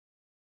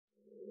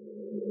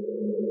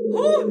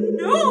Oh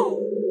no!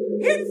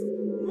 It's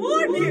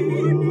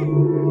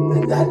morning!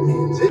 And that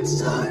means it's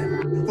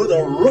time for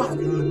the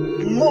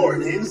Rotten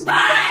Mornings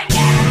Podcast!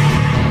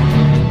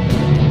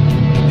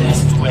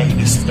 Best way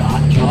to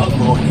start your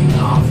morning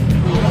off.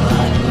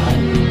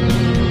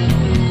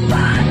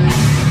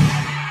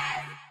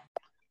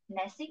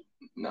 Nessie?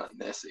 Not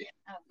Nessie.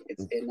 Oh.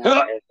 It's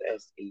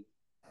NISSE.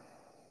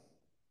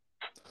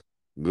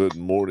 Good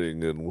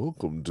morning and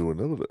welcome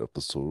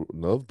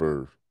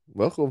to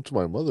welcome to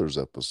my mother's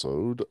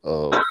episode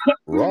of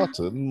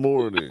Rotten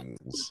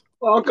Mornings.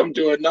 Welcome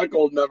to a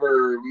Knuckle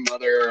Never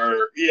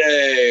Mother.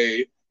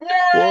 Yay!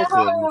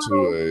 Welcome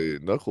to a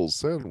knuckle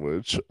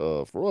sandwich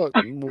of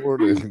Rotten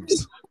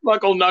Mornings.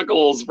 Knuckle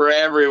Knuckles for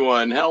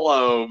everyone.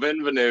 Hello,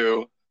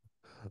 bienvenue.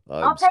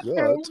 I'm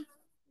Scott.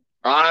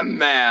 I'm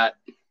Matt.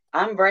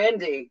 I'm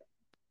Brandy.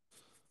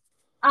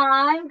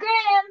 I'm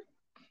Graham.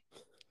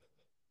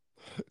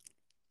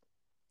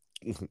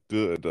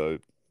 Good.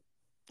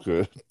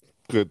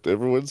 Good.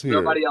 Everyone's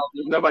here.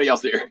 Nobody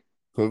else here.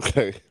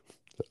 Okay.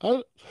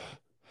 I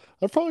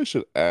probably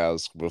should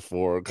ask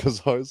before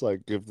because I always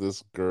give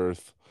this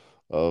birth.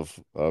 I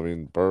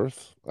get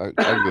birth.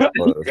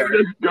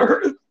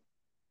 Girth.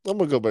 I'm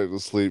gonna go back to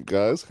sleep,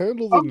 guys.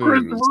 Handle the I'm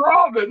news. Christopher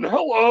Robin.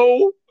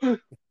 Hello.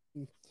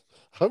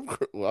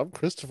 I'm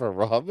Christopher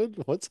Robin.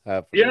 What's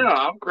happening? Yeah,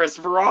 I'm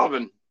Christopher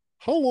Robin.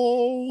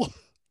 Hello.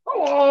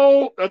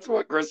 Hello. That's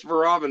what Christopher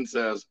Robin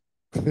says.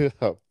 Yeah,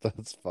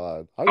 that's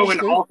fine.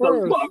 And also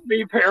love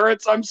me,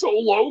 parents. I'm so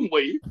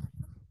lonely.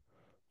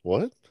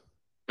 What?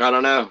 I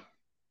don't know.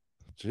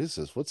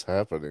 Jesus, what's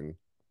happening?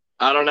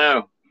 I don't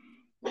know.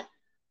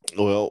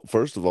 Well,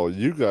 first of all,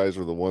 you guys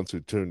are the ones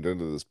who tuned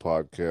into this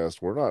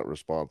podcast. We're not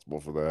responsible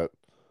for that.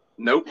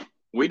 Nope.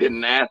 We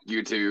didn't ask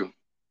you to.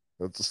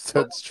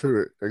 That's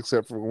true,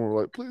 except for when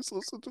we're like, please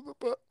listen to the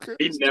podcast.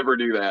 He'd never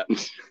do that.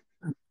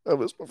 I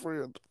miss my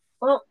friend.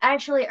 Well,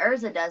 actually,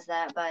 Urza does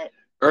that, but...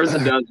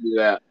 Urza does do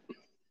that.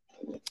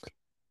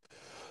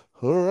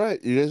 All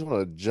right. You guys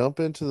want to jump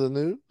into the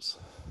news?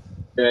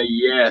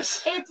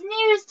 Yes. It's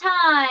news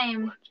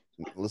time!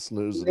 Let's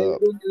news it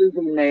up.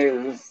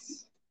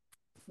 News.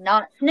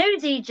 Not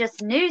snoozy,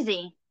 just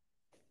newsy.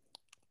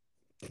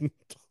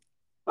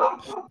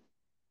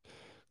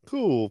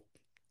 Cool.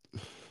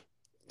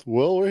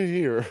 Well, we're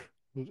here.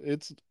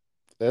 It's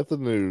at the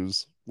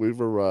news. We've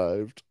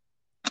arrived.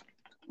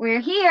 We're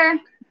here.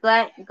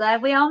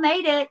 Glad we all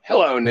made it.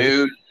 Hello,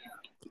 news.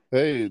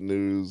 Hey,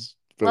 news.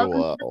 It's been Welcome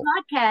a while. to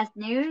the podcast,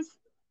 news.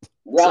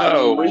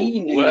 So,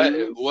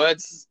 News.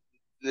 what's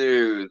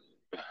news?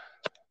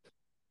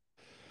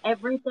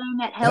 Everything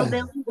at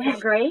Hellbilly went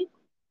great.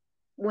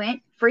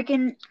 Went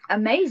freaking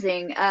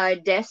amazing.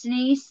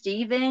 Destiny,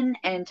 Steven,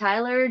 and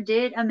Tyler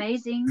did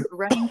amazing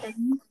running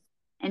things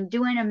and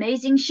doing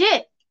amazing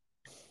shit.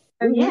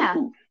 So yeah.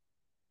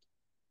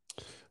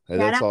 Hey, Shout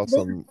that's out to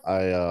awesome.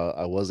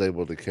 I was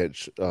able to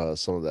catch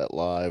some of that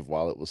live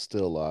while it was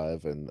still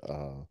live, and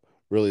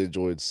really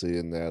enjoyed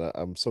seeing that.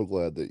 I'm so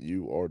glad that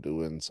you are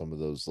doing some of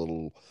those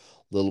little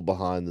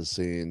behind the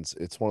scenes.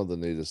 It's one of the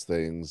neatest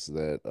things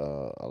that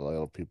a lot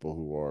of people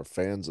who are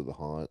fans of the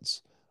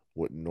haunts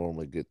wouldn't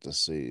normally get to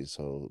see.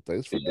 So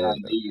thanks for doing that.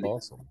 indeed.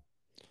 Awesome.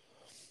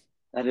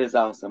 That is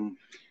awesome.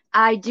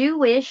 I do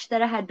wish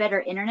that I had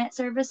better internet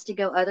service to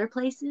go other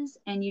places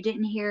and you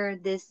didn't hear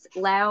this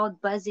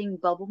loud buzzing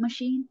bubble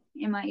machine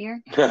in my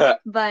ear.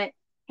 But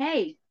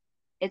hey,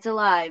 it's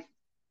alive.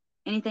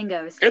 Anything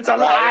goes. It's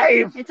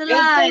alive. It's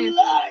alive.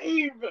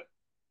 It's alive.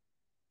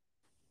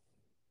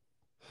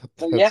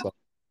 That's Yeah.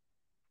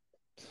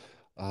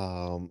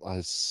 I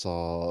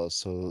saw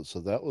so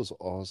that was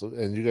awesome.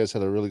 And you guys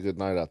had a really good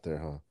night out there,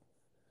 huh?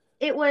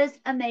 It was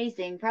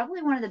amazing.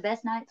 Probably one of the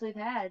best nights we've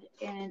had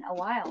in a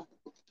while.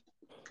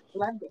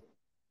 Loved it.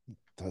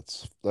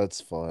 That's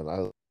fun.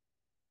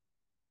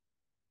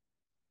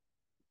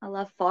 I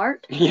love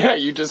fart. Yeah,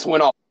 you just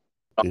went off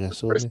You guys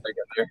saw for a me? second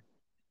there.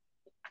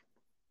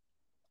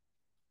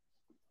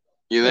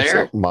 You That's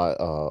there? my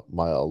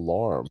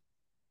alarm.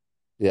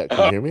 Yeah, can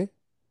you hear me?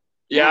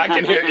 Yeah, I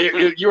can hear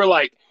you. You were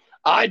like,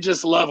 I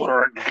just love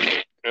her.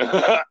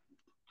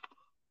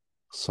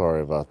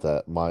 Sorry about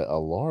that. My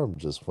alarm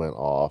just went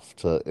off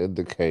to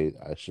indicate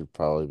I should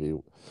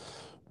probably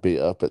be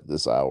up at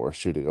this hour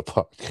shooting a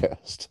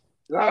podcast.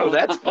 Oh,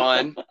 that's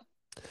fun.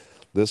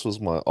 This was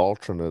my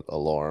alternate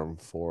alarm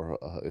for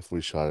if we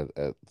shot it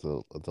at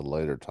the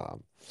later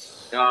time.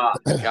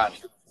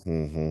 Gotcha.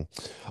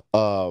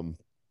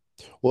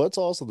 Well, it's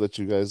awesome that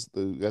you guys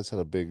had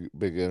a big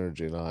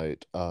energy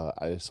night.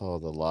 I saw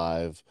the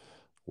live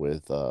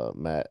with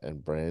Matt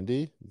and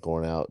Brandy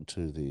going out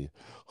to the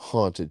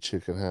haunted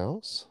chicken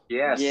house.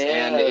 Yes, Yes.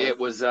 and it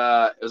was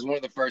one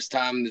of the first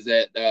times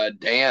that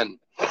Dan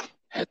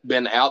has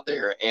been out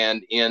there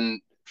and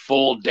in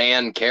full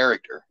Dan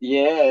character.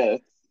 Yes.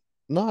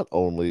 Not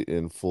only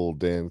in full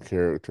Dan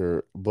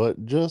character,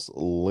 but just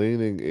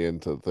leaning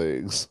into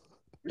things.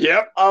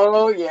 Yep.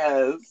 Oh,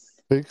 yes.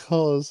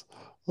 Because,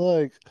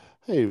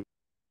 hey,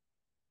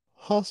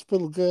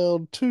 hospital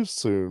gown too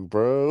soon,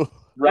 bro.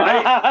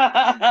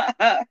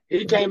 Right?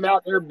 He came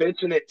out there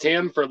bitching at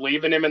Tim for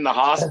leaving him in the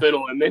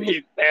hospital, and then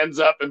he stands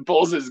up and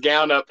pulls his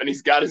gown up, and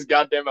he's got his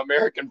goddamn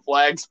American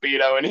flag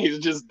Speedo, and he's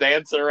just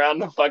dancing around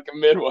the fucking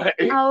Midway.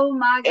 Oh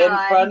my In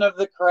god. front of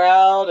the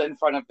crowd, in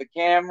front of the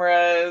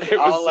cameras, It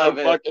was all so of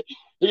it. fucking.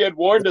 He had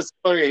warned us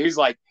earlier. He's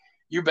like,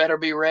 "You better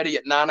be ready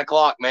at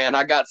 9:00, man.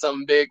 I got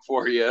something big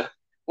for you."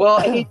 Well,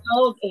 he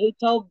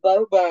told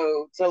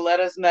Bobo to let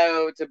us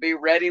know to be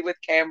ready with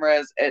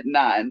cameras at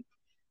 9.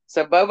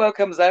 So Bobo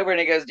comes over and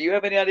he goes, "Do you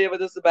have any idea what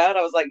this is about?"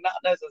 I was like, "Not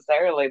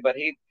necessarily, but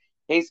he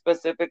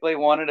specifically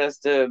wanted us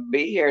to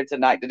be here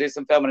tonight to do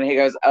some filming." And he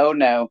goes, "Oh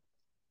no,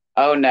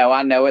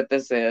 I know what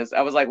this is."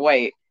 I was like,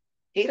 "Wait,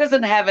 he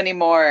doesn't have any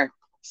more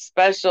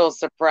special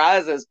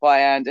surprises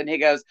planned?" And he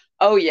goes,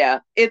 "Oh yeah,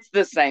 it's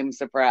the same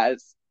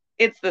surprise.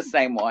 It's the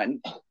same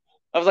one."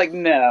 I was like,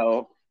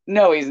 "No,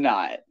 he's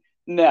not.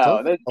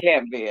 No, this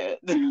can't be it."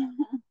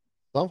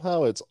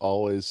 Somehow it's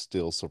always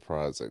still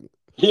surprising.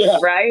 Yeah.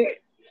 Right?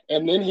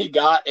 And then he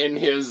got in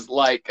his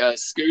like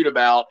scoot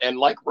about and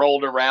like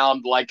rolled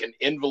around like an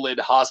invalid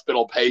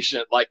hospital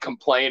patient, like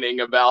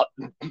complaining about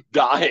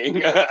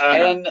dying.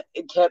 And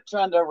it kept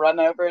trying to run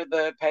over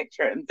the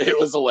patrons. It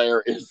was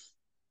hilarious.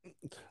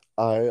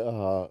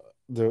 The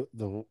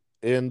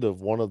end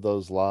of one of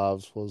those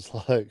lives was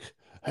like,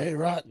 "Hey,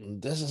 Rotten,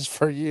 this is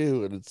for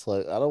you," and it's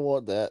like, I don't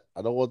want that.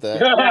 I don't want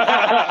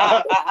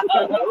that.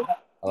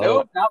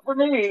 Nope, not for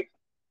me.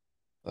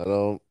 I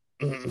don't.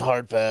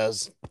 Hard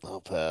pass.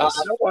 I'll pass.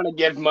 I don't want to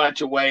give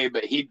much away,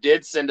 but he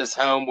did send us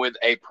home with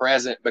a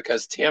present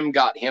because Tim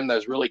got him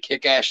those really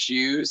kick-ass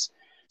shoes.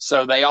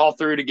 So they all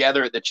threw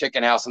together at the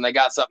chicken house, and they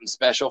got something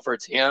special for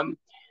Tim.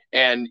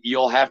 And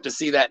you'll have to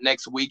see that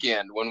next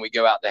weekend when we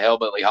go out to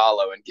Hellbilly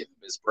Hollow and give him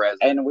his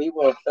present. And we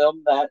will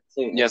film that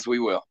too. Yes, we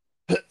will.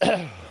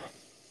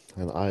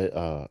 And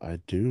I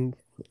do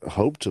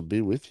hope to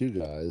be with you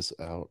guys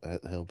out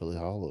at Hellbilly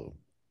Hollow.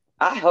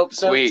 I hope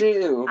so Sweet.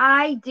 too.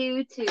 I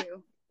do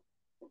too.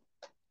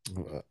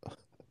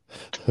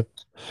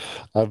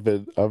 I've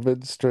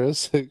been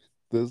stressing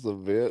this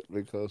event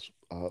because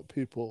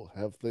people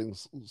have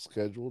things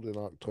scheduled in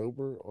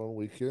October on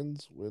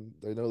weekends when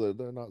they know that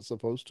they're not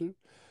supposed to.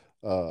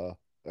 And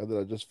then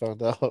I just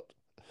found out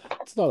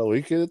it's not a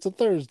weekend, it's a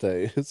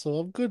Thursday. So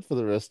I'm good for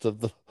the rest of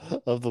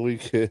the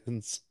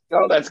weekends.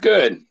 Oh, that's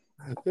good.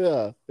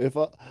 Yeah, if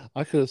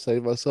I could have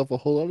saved myself a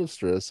whole lot of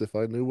stress if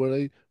I knew what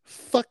a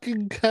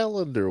fucking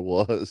calendar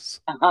was.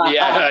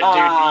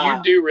 Yeah,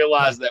 dude, you do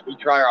realize that we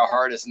try our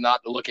hardest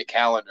not to look at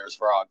calendars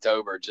for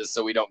October just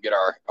so we don't get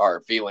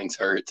our feelings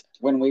hurt.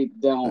 When we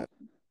don't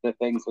the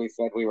things we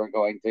said we were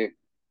going to.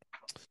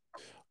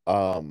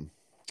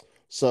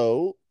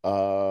 So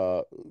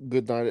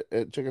good night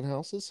at chicken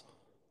houses.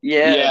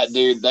 Yes. Yeah,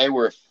 dude, they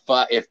were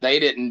if they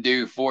didn't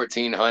do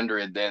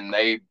 1,400, then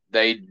they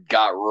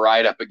got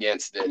right up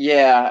against it.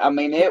 Yeah, I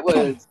mean it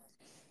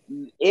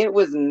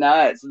was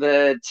nuts.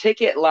 The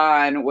ticket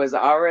line was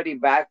already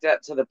backed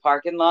up to the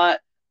parking lot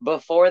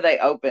before they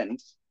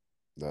opened.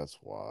 That's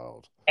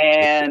wild.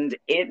 And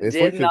it If we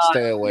did could not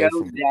stay away go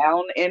from-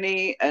 down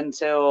any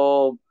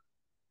until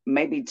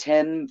maybe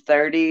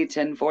 10:30,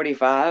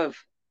 10:45.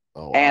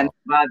 Oh, wow. And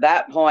by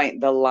that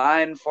point, the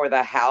line for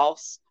the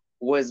house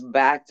was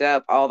backed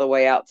up all the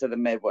way out to the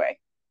Midway.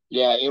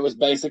 Yeah, it was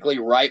basically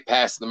right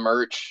past the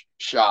merch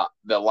shop,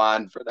 the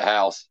line for the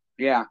house.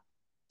 Yeah.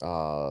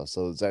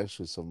 So it's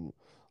actually some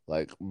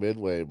like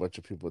Midway, a bunch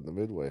of people in the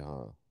Midway,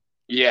 huh?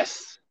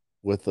 Yes.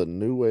 With the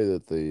new way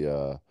that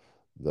the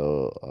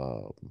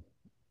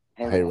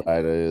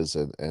hayride is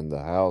and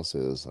the house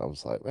is, I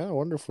was like, man, I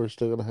wonder if we're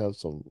still gonna have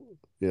some,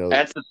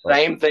 That's the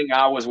same thing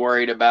I was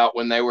worried about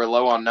when they were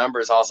low on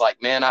numbers. I was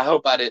like, man, I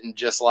hope I didn't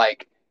just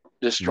like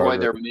destroy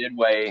their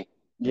Midway.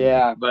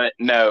 Yeah. But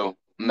no,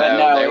 But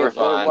no, they were it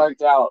fine.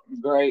 worked out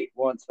great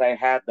once they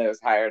had those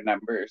higher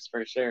numbers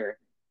for sure.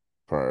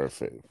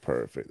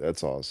 Perfect.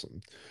 That's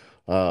awesome.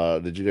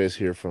 Did you guys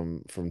hear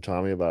from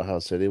Tommy about how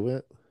City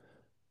went?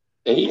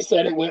 He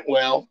said it went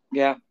well.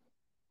 Yeah.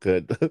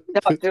 Good.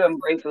 Talked to him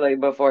briefly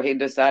before he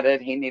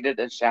decided he needed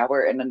a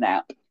shower and a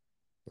nap.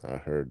 I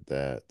heard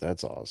that.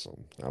 That's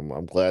awesome.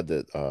 I'm glad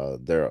that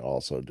they're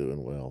also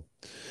doing well.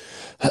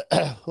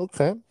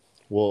 Okay.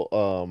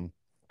 Well,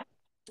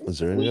 is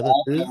there any We other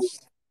also news?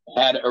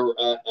 had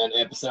an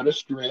episode of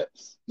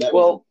Strips.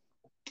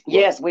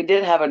 Yes, we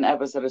did have an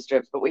episode of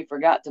Strips, but we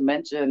forgot to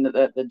mention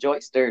that the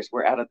Joysters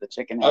were out at the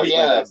chicken house. Oh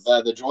yeah, with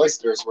us. the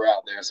Joysters were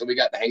out there, so we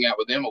got to hang out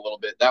with them a little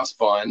bit. That was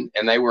fun,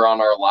 and they were on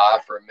our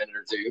live for a minute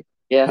or two.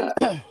 Yeah.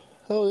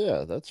 Oh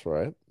yeah, that's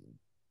right.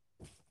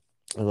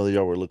 I know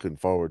y'all were looking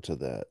forward to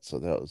that, so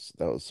that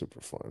was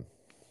super fun.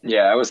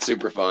 Yeah, it was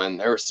super fun.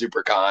 They were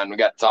super kind. We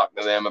got to talk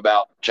to them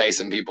about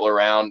chasing people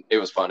around. It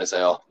was fun as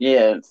hell.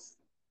 Yes.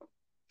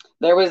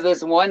 There was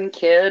this one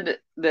kid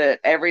that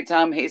every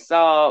time he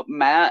saw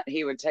Matt,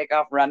 he would take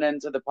off running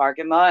to the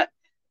parking lot.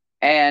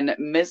 And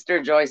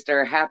Mr.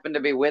 Joyster happened to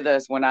be with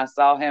us when I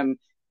saw him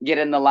get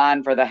in the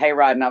line for the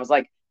hayride. And I was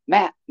like,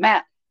 Matt,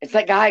 it's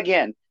that guy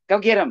again. Go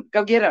get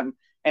him.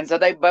 And so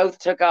they both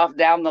took off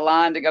down the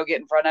line to go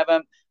get in front of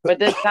him. But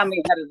this time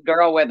he had his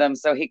girl with him,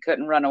 so he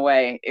couldn't run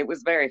away. It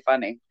was very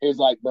funny. He was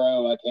like,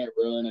 bro, I can't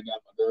run. I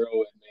got my girl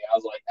with me. I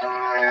was like,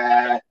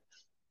 ah.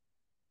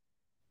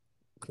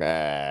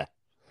 Ah,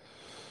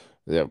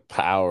 the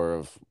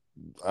power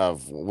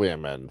of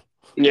women.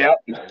 Yep.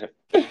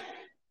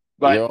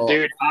 But Y'all-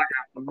 dude,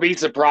 I'd be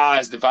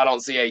surprised if I don't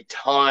see a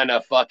ton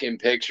of fucking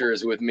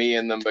pictures with me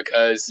in them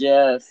because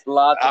Yes,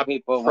 lots I of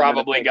people wanted a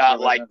probably picture got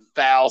with like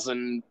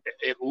him.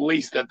 at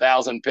least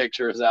 1,000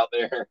 pictures out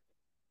there.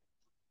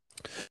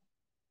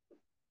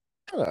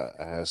 I gotta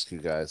ask you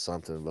guys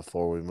something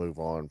before we move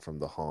on from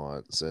the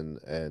haunts and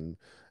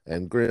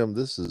Grim,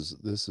 this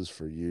is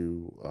for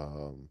you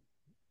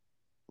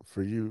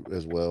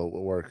as well,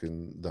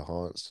 working the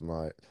haunts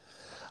tonight.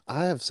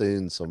 I have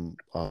seen some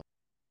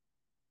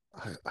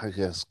I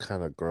guess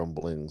kind of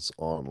grumblings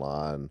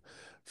online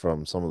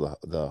from some of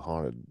the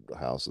haunted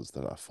houses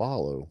that I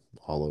follow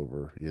all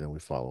over. You know, we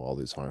follow all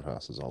these haunted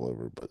houses all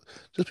over, but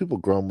just people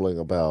grumbling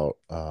about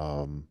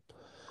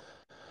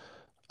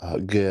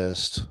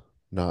guests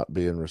not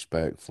being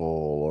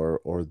respectful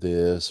or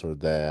this or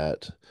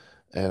that.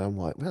 And I'm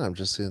like, man, I'm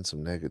just seeing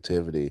some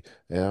negativity.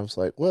 And I was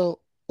like, well,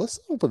 let's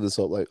open this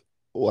up. Like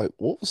what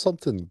was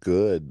something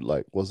good?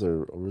 Like, was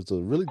there a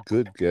really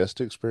good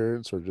guest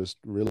experience or just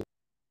really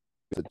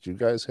that you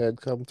guys had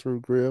come through,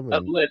 Grim,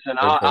 and Listen, everything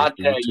I'll for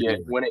you tell you,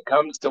 too? when it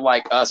comes to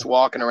like us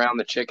walking around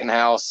the chicken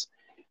house,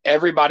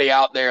 everybody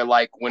out there,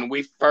 like when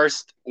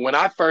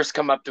I first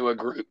come up to a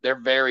group, they're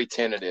very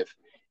tentative.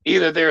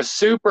 Either they're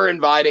super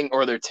inviting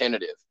or they're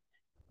tentative.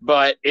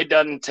 But it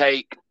doesn't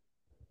take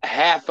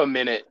half a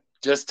minute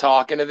just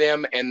talking to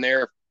them and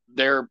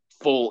they're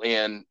full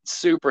in,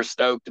 super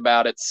stoked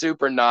about it,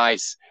 super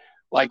nice.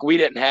 Like we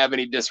didn't have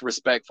any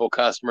disrespectful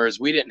customers.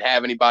 We didn't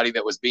have anybody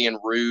that was being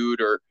rude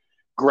or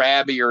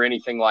grabby or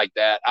anything like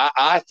that.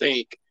 I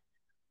think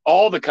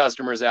all the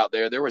customers out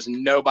there was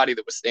nobody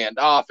that was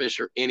standoffish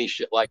or any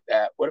shit like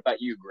that. What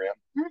about you, Grim?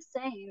 The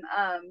same.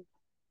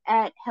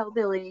 At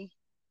Hellbilly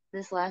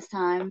this last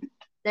time,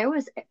 there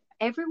was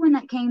everyone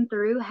that came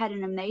through had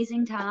an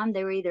amazing time.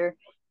 They were either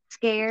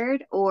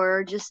scared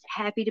or just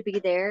happy to be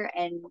there,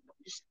 and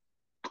just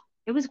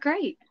it was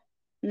great.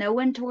 No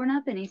one torn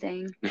up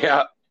anything.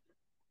 Yeah.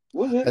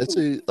 I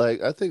see,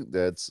 like I think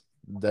that's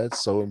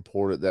so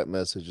important. That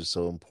message is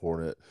so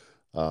important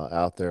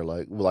out there.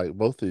 Like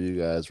both of you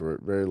guys were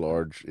at very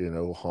large,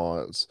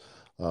 haunts,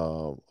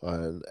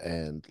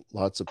 and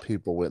lots of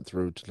people went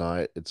through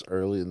tonight. It's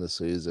early in the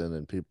season,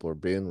 and people are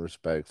being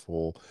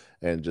respectful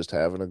and just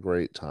having a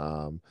great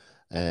time.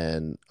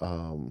 And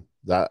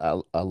that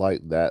I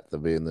like that the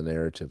being the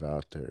narrative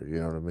out there. You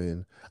know what I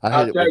mean? I hate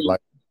I'll it tell when you.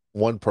 like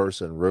one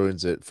person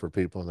ruins it for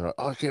people, and they're like,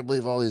 "Oh, I can't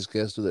believe all these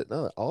guests do that."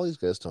 No, all these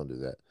guests don't do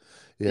that.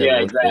 You had Yeah,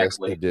 one guest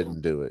exactly. that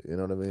didn't do it. You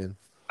know what I mean?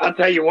 I'll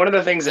tell you, one of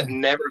the things that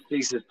never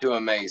ceases to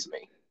amaze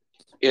me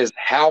is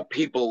how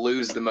people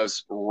lose the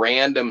most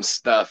random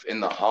stuff in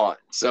the haunt.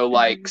 So,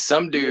 like,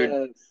 some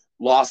dude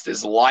lost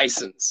his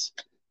license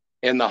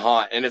in the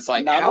haunt, and it's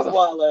like, Not how his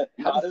wallet,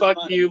 how not the his fuck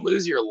money, do you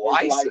lose your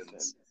his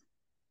license?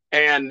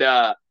 And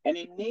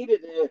he needed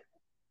it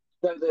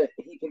so that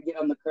he could get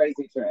on the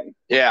crazy train.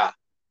 yeah,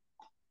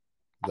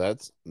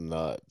 That's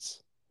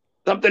nuts.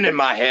 something in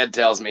my head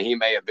tells me he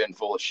may have been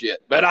full of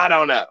shit, but I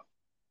don't know.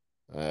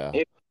 Yeah.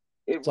 It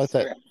It's was like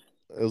that. strange.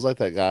 It was like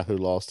that guy who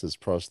lost his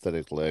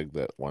prosthetic leg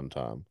that one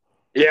time.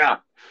 Yeah,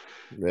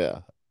 Yeah.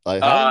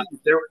 Like how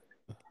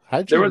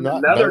how'd there you was not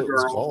another know it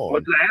was girl.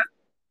 What's gone?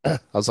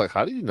 that? I was like,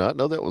 how do you not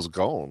know that was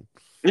gone?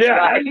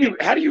 Yeah,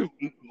 how do you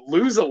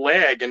lose a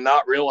leg and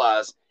not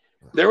realize?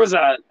 There was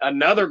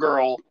another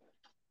girl,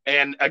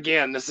 and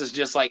again, this is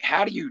just like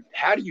how do you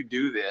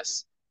do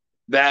this?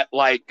 That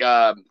like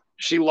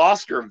she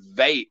lost her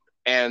vape,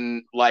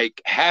 and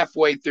like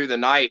halfway through the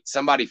night,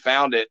 somebody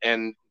found it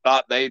and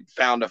thought they'd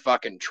found a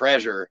fucking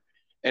treasure,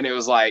 and it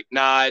was like,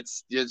 nah,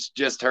 it's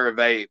just her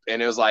vape,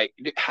 and it was like,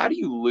 how do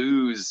you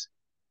lose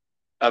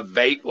a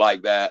vape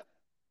like that?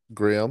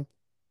 Grim.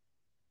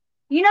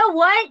 You know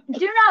what?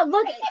 Do not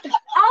look.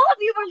 All of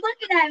you are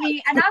looking at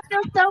me, and I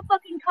feel so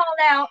fucking called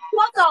out.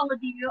 Fuck all of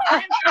you.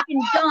 I'm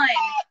fucking done.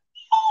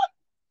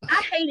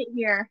 I hate it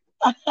here.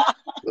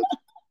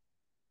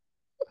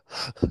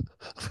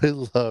 We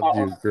love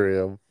you,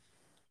 Grim.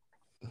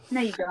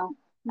 No, you don't.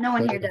 No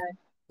one here does.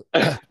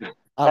 I'm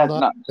That's not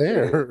not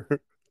there.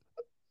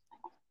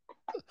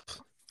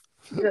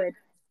 Good.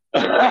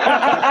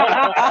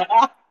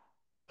 I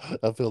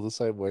feel the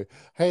same way.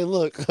 Hey,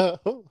 look.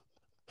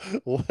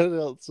 What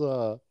else?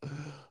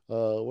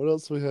 What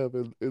else we have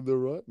in the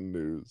rotten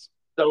news?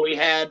 So we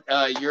had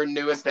your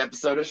newest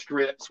episode of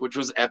Strips, which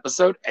was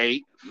episode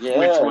 8, which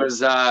Yes.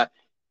 was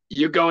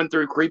you going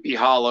through Creepy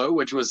Hollow,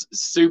 which was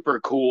super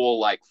cool,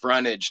 like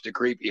frontage to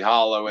Creepy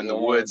Hollow in the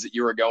woods that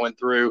you were going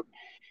through.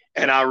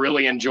 And I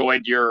really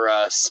enjoyed your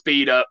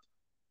speed up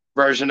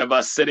version of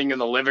us sitting in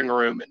the living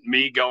room and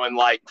me going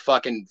like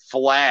fucking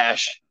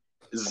Flash,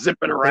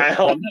 zipping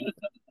around.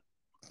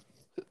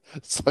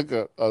 It's like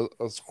a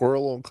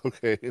squirrel on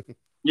cocaine.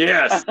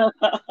 Yes.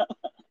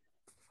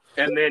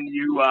 And then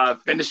you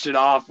finished it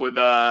off with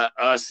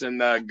us and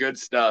the good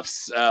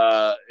stuffs.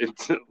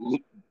 It's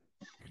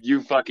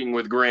you fucking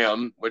with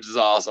Grim, which is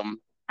awesome.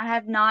 I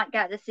have not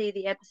got to see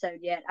the episode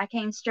yet. I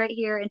came straight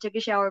here and took a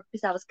shower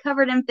because I was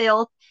covered in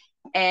filth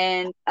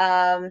and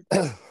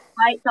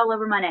bites all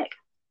over my neck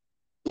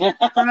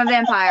from a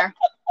vampire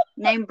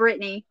named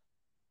Brittany.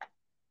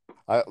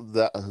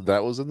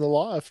 That was in the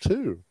live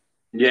too.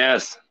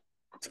 Yes.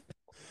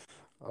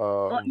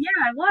 Well,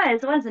 yeah, it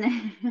was, wasn't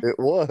it? It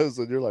was,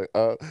 and you're like,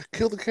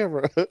 kill the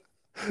camera.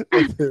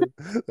 And then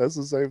that's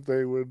the same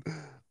thing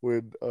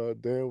when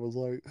Dan was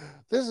like,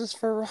 "This is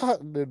for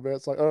rotten," and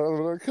Matt's like,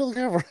 kill the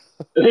camera.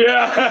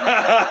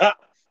 Yeah.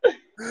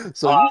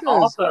 So you guys,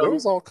 also- there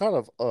was all kind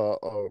of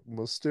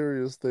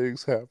mysterious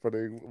things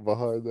happening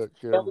behind that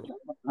camera.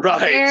 Right.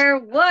 There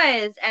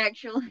was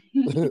actually.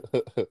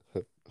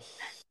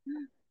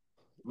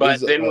 But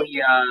Is,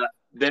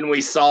 then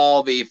we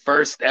saw the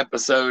first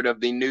episode of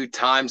the new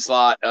time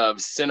slot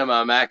of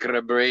Cinema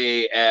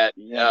Macabre at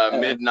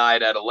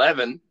midnight at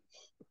 11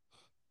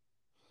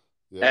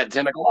 Yep. at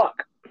 10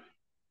 o'clock.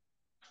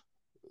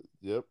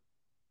 Yep.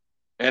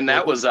 And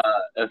that was a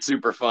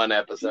super fun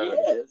episode.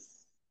 Yes.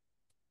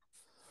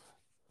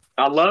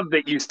 I love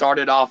that you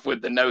started off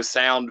with the no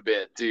sound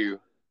bit too.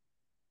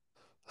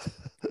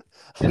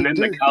 And then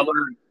the Dude, color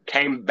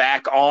came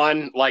back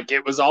on, like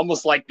it was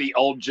almost like the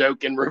old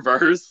joke in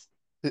reverse.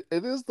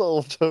 it is the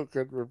old joke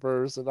in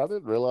reverse, and I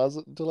didn't realize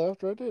it until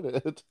after I did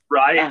it.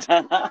 Right.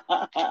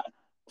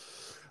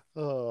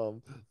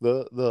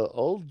 The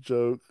old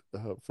joke,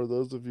 for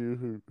those of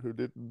you who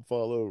didn't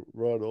follow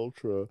Rod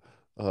Ultra,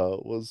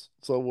 was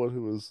someone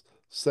who was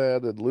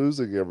sad and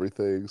losing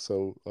everything.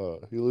 So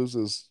he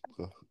loses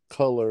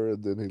color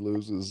and then he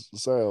loses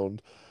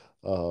sound,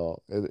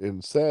 and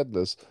in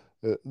sadness.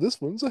 This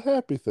one's a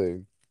happy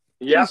thing.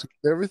 Yep. He's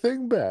getting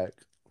everything back.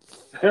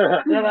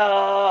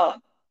 Ta-da!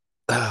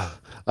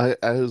 I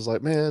was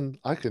like, man,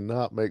 I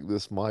cannot make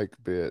this mic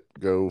bit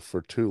go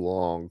for too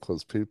long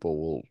because people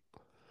will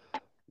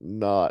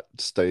not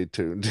stay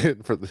tuned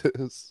in for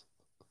this.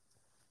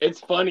 It's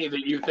funny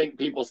that you think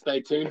people stay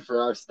tuned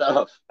for our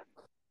stuff.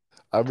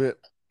 I mean,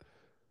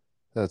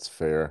 that's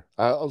fair.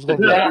 I was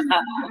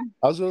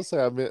gonna say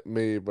I meant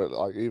me, but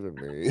like even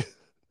me.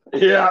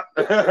 Yeah.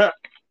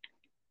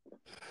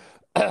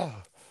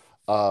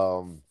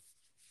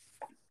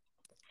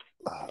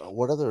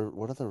 What other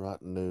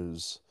rotten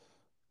news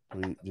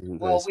do you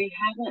Well, guys? we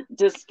haven't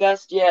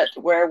discussed yet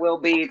where we'll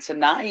be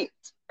tonight.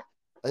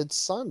 It's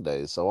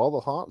Sunday, so all the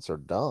haunts are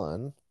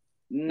done.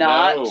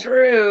 Not No.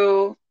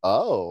 true.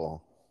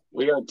 Oh,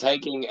 We are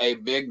taking a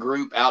big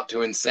group out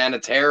to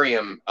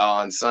Insanitarium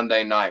on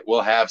Sunday night.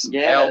 We'll have some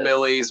Yes.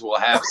 hellbillies. We'll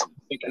have some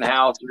chicken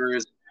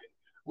housers.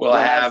 We'll We'll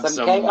have have some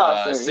some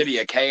chaosers. City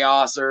of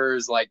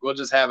Chaosers. Like, we'll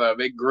just have a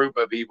big group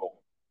of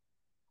people.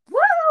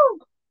 Woo!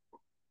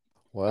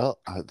 well,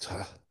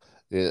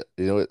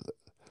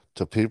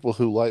 to people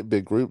who like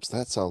big groups,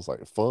 that sounds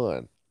like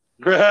fun.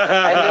 And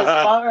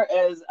as far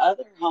as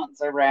other haunts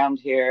around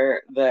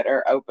here that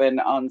are open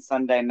on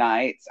Sunday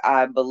nights,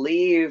 I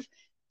believe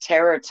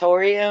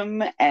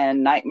Territorium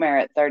and Nightmare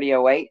at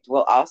 3008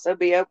 will also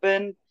be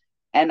open.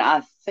 And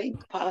I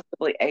think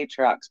possibly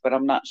Atrox, but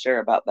I'm not sure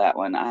about that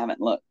one. I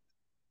haven't looked.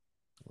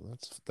 Well,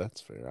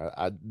 that's fair.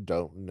 I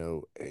don't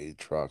know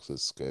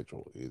Atrox's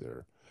schedule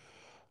either.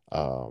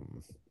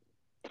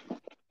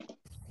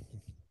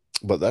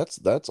 But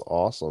that's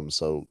awesome.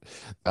 So,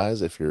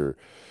 guys, if you're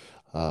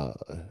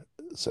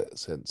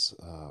since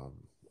oh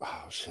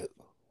shit,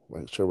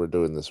 make sure we're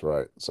doing this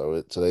right.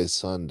 So today's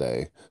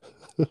Sunday.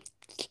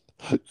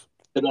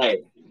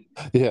 Today.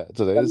 Yeah,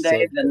 today's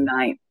Sunday the Sunday,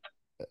 9th.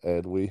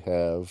 and we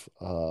have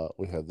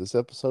this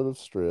episode of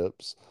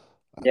Strips.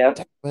 Yep.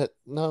 Damn it,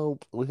 no,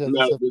 we have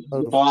No, this this is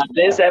episode the of. pod-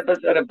 This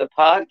episode of the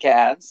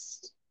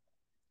podcast.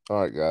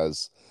 All right,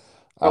 guys.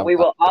 But we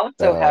will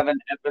also uh, have an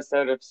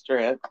episode of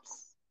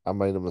Strips. I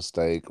made a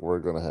mistake. We're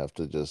gonna have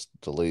to just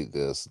delete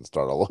this and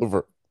start all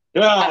over.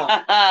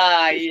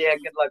 Ah, Yeah,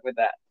 good luck with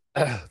that.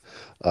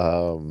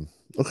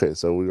 Okay,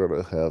 so we're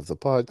gonna have the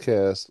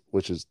podcast,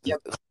 which is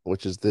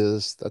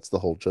this. That's the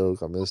whole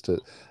joke. I missed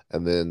it.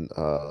 And then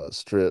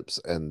Strips,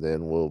 and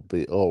then we'll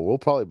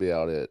probably be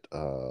out at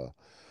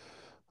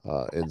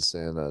in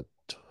Sanitarium.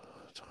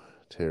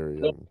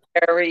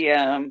 Very,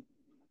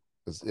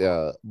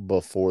 Yeah,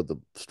 before the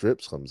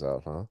Strips comes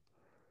out, huh?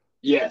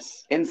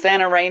 yes.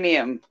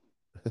 Insanoranium.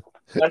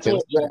 That's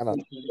what Insana-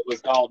 it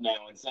was called now,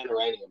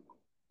 Insanoranium.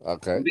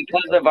 Okay.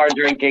 Because of our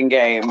drinking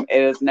game,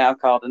 it is now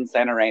called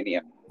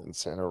Insanoranium.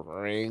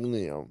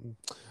 Insanoranium.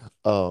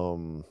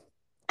 And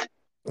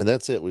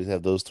that's it. We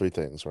have those three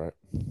things, right?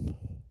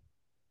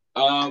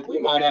 We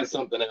might have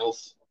something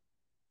else.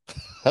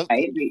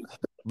 Maybe.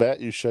 Matt,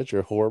 you shut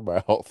your whore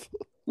mouth.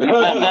 We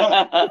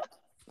might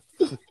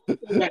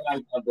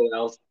have something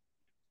else.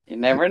 You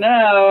never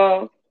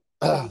know.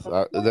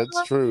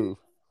 That's true.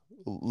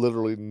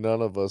 Literally,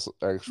 none of us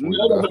actually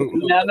None of us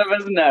know. None of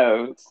us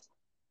knows.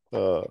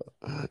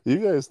 You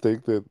guys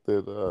think that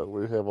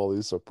we have all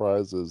these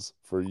surprises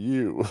for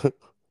you.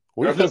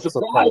 We There's have a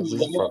surprise.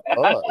 surprises from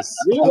us.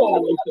 We're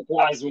always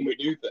surprised when we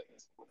do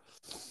things.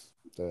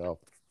 Yeah,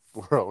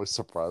 we're always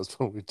surprised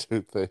when we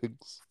do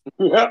things.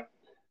 Yeah.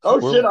 Oh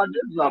We're shit! like- I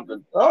did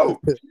something. Oh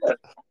shit!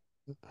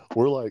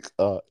 We're like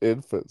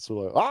infants.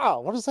 We're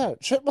like, what is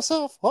that? Shit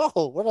myself?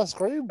 Oh, when I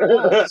scream,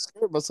 I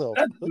scared myself.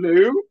 That's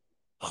new.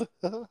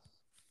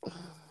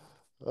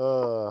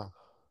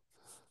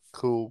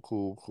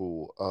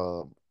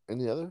 Cool.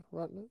 Any other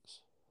rotten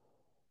news?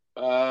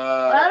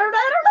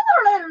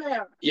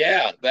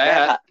 Yeah,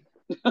 that.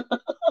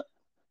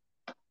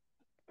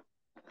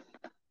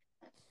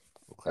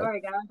 Okay.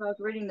 Sorry, guys. I was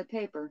reading the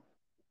paper.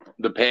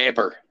 The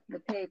paper. The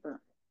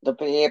paper. The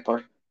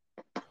paper.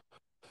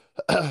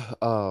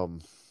 How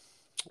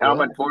well,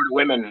 much for the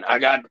women? I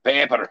got the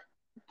paper.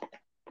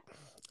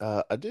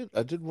 I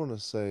did want to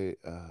say,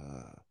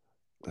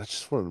 I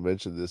just wanted to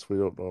mention this. We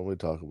don't normally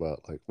talk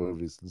about like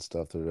movies and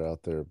stuff that are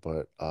out there,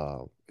 but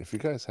if you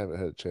guys haven't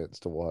had a chance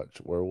to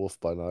watch Werewolf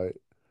by Night,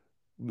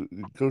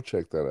 go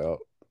check that out.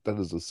 That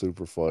is a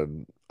super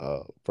fun,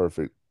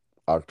 perfect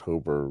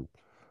October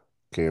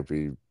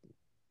campy,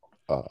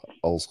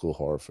 old school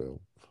horror film.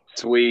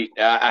 Sweet.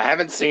 I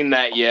haven't seen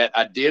that yet.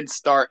 I did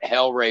start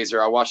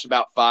Hellraiser. I watched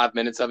about 5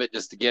 minutes of it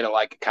just to get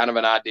like kind of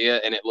an idea,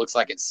 and it looks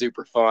like it's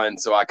super fun,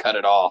 so I cut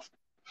it off.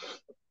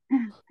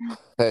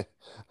 Hey,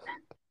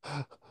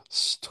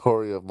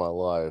 story of my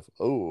life.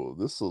 Oh,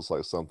 this looks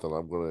like something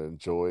I'm going to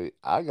enjoy.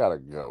 I gotta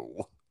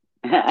go.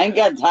 I ain't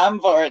got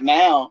time for it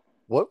now.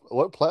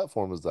 What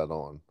platform is that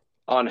on?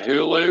 On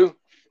Hulu,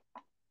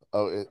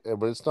 Oh,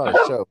 but it's not a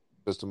show,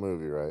 just a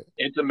movie, right?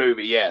 it's a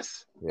movie,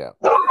 yes. Yeah.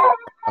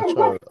 I'll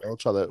try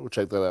that. We'll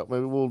check that out.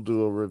 Maybe we'll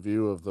do a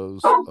review of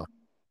those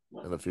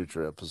in a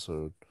future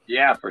episode.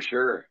 Yeah, for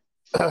sure.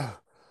 All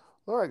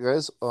right,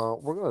 guys.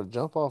 We're gonna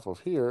jump off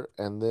of here,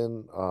 and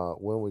then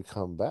when we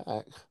come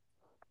back,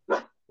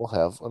 we'll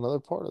have another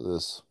part of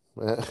this.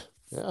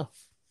 Yeah.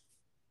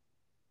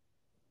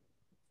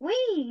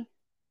 Wee.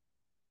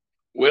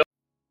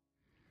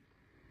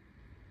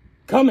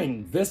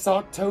 Coming this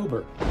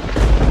October,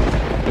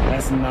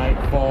 as night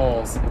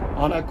falls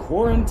on a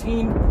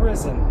quarantined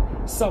prison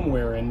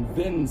somewhere in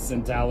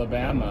Vincent,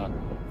 Alabama,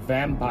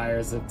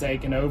 vampires have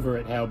taken over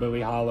at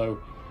Hellbilly Hollow,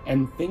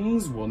 and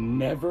things will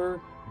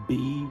never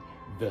be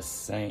the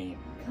same.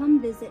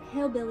 Come visit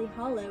Hellbilly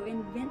Hollow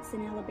in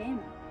Vincent,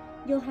 Alabama.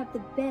 You'll have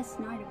the best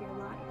night of your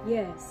life.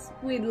 Yes,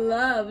 we'd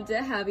love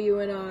to have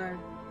you in our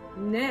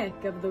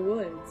neck of the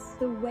woods.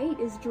 The wait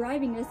is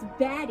driving us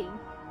batty.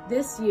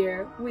 This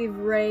year, we've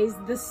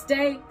raised the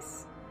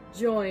stakes.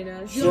 Join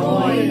us.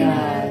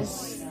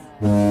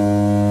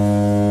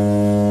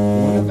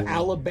 One of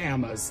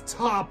Alabama's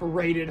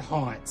top-rated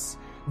haunts.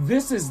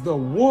 This is the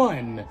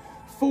one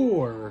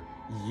for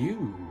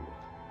you.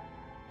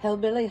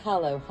 Hellbilly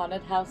Hollow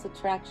Haunted House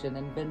Attraction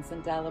in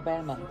Vincent,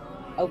 Alabama.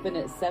 Open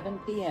at 7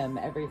 p.m.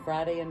 every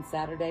Friday and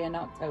Saturday in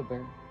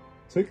October.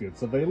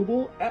 Tickets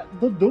available at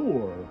the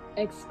door.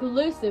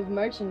 Exclusive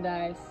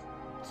merchandise,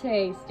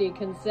 tasty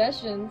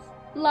concessions,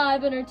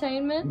 live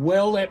entertainment.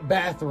 Well-lit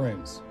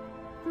bathrooms.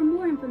 For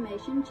more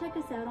information, check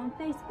us out on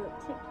Facebook,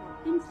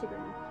 TikTok,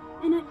 Instagram,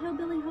 and at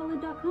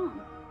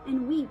hellbillyhollow.com.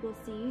 And we will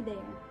see you there.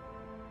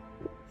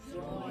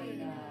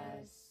 Join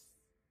us.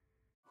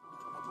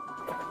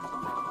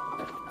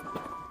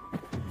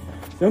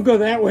 Don't go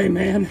that way,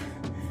 man.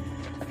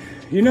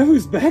 You know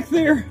who's back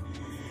there?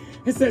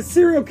 It's that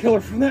serial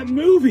killer from that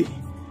movie.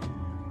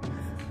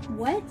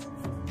 What?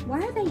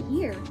 Why are they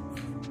here?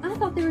 I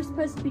thought they were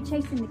supposed to be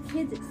chasing the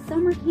kids at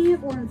summer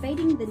camp or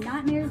invading the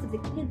nightmares of the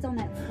kids on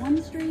that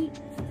one street.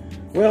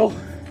 Well,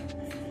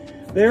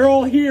 they're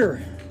all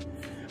here.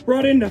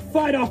 Brought in to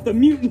fight off the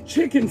mutant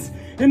chickens,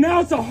 and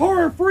now it's a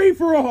horror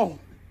free-for-all.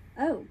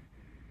 Oh.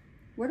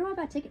 Where do I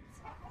buy tickets?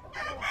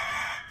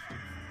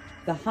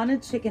 The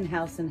Haunted Chicken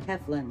House in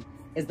Heflin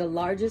is the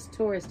largest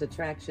tourist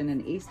attraction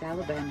in East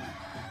Alabama.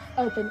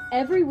 Open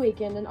every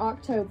weekend in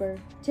October.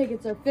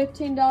 Tickets are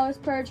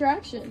 $15 per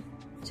attraction.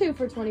 2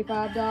 for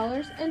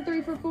 $25 and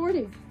 3 for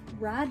 $40.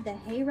 Ride the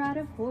hayride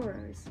of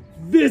horrors.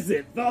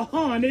 Visit the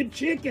Haunted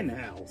Chicken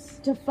House.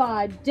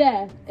 Defy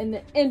death in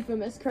the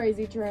infamous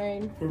Crazy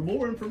Train. For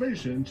more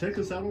information, check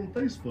us out on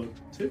Facebook,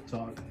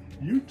 TikTok,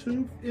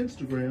 YouTube,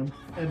 Instagram,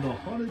 and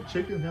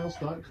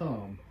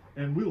thehauntedchickenhouse.com.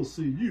 And we'll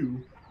see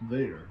you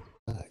there.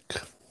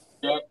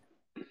 Yep.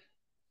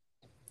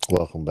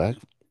 Welcome back,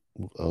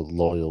 a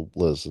loyal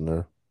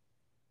listener.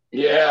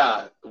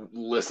 Yeah,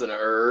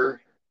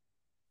 listener.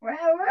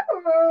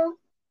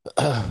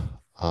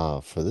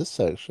 For this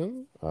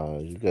section,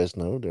 you guys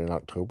know during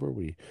October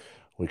we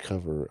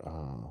cover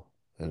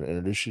and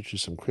introduce you to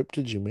some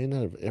cryptids you may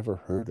not have ever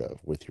heard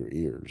of with your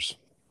ears.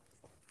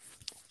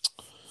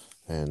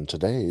 And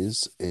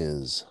today's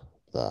is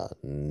the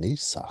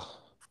Nisa.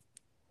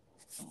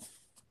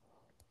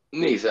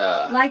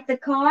 Nisa. Like the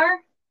car?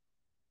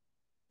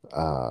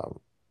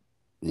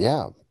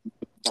 Yeah.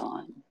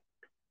 Nissan.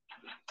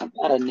 I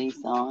got a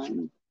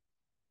Nissan.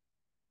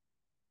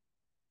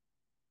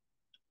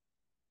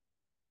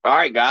 All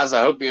right, guys.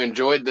 I hope you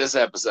enjoyed this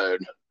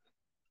episode.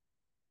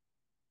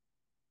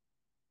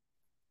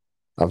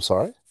 I'm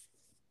sorry?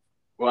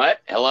 What?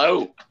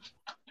 Hello?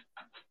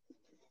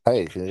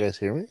 Hey, can you guys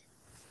hear me?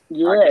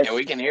 Yes.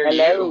 We can hear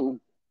Hello.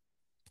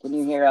 Can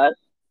you hear us?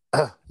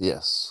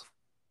 Yes.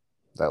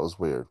 That was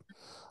weird.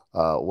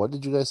 What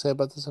did you guys say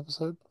about this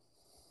episode?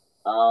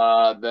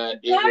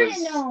 That it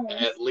was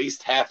at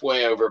least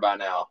halfway over by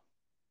now.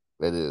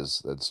 It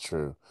is. That's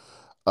true.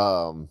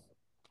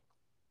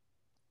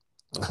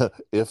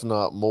 If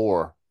not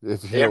more,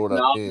 if you know what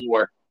I mean.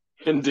 More.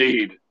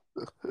 Indeed.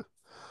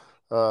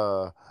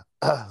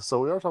 So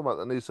we are talking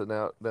about Anissa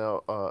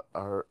now.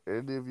 Are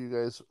any of you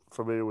guys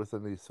familiar with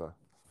Anissa?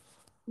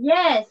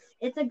 Yes,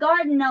 it's a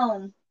garden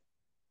gnome.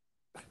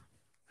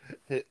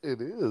 It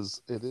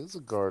is. It is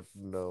a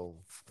garden gnome.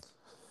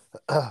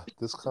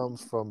 This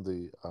comes from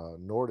the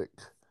Nordic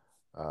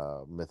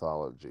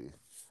mythology,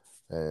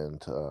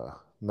 and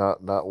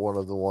not one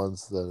of the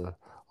ones that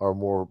are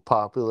more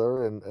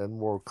popular and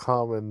more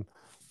common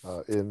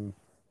in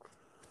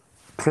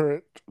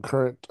current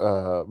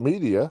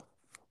media,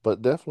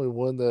 but definitely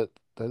one that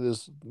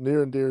is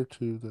near and dear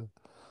to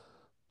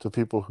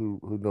people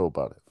who know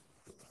about it.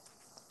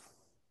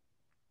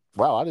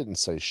 Wow, I didn't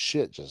say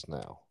shit just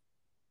now.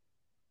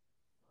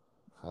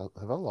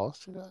 Have I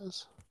lost you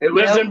guys? It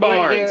lives in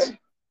barns.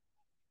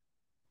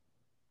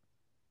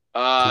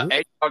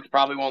 Hedgehogs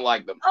probably won't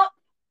like them. Oh,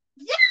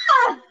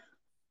 yeah!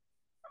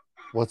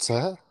 What's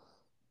that?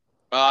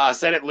 I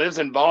said it lives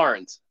in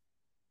barns.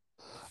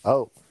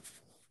 Oh.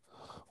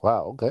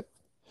 Wow, okay.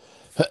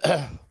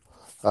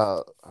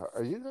 Are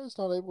you guys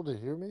not able to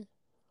hear me?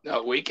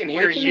 No, we can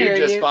hear you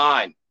just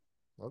fine.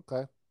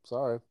 Okay,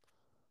 sorry.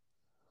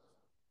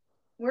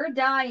 We're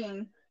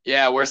dying.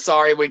 Yeah, we're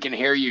sorry we can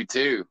hear you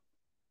too.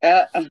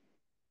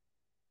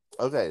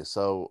 Okay,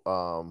 so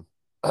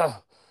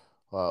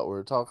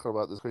we're talking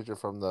about this creature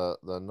from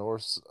the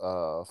Norse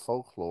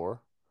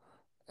folklore,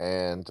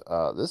 and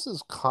this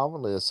is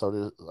commonly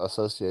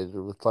associated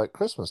with like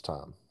Christmas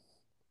time.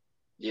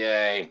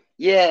 Yay!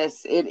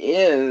 Yes, it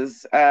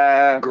is.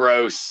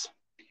 Gross.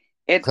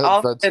 It's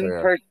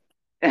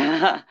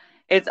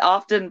it's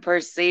often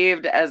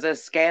perceived as a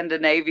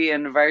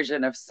Scandinavian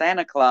version of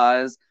Santa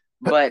Claus,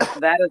 but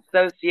that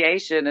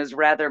association is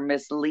rather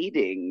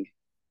misleading.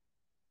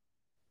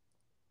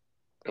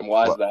 And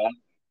why is that?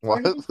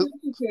 What?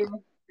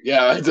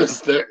 Yeah,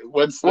 it's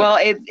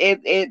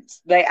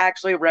they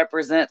actually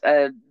represent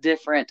a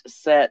different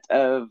set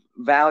of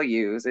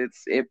values.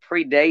 It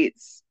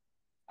predates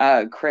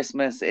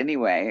Christmas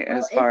anyway, Well,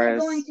 as far as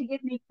going to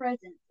give me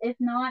presents. If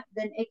not,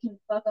 then it can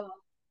fuck off.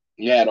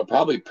 Yeah, it'll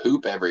probably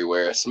poop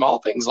everywhere. Small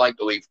things like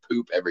to leave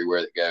poop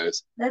everywhere that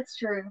goes. That's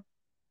true.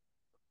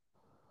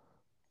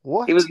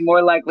 What? He was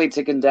more likely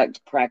to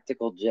conduct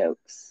practical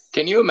jokes.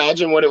 Can you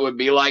imagine what it would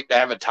be like to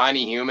have a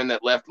tiny human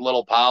that left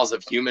little piles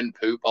of human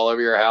poop all over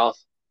your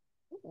house?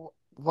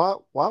 Why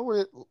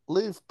would it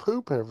leave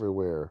poop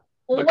everywhere?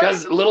 Well,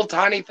 because little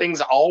tiny things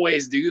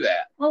always do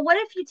that. Well, what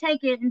if you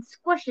take it and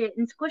squish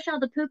all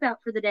the poop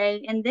out for the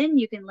day, and then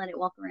you can let it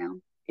walk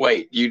around?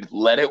 Wait, you'd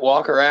let it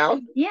walk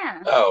around?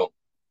 Yeah. Oh.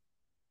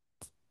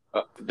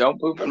 Don't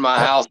poop in my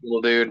house,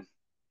 little dude.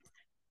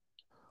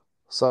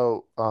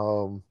 So,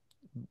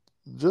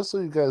 just so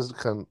you guys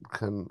can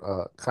kind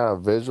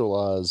of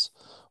visualize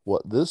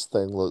what this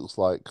thing looks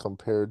like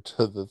compared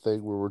to the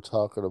thing we were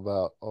talking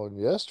about on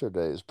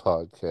yesterday's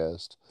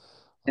podcast.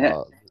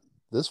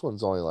 This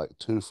one's only like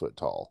 2 foot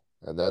tall,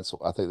 and I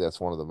think that's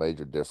one of the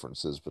major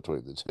differences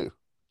between the two.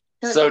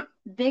 So it's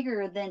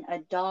bigger than a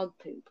dog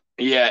poop.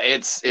 Yeah,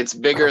 it's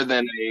bigger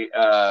than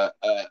a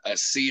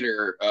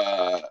cedar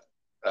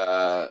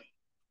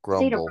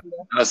grumble.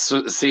 A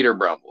cedar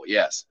brumble,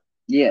 yes.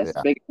 Yes,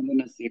 yeah. Bigger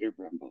than a cedar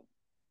brumble.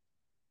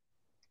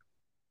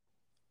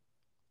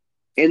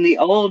 In the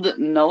old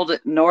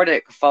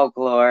Nordic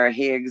folklore,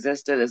 he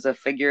existed as a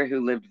figure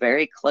who lived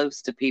very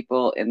close to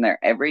people in their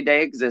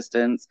everyday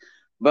existence,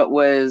 but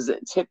was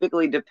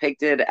typically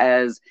depicted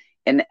as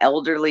an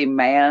elderly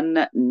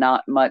man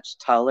not much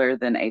taller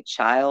than a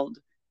child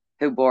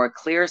who bore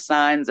clear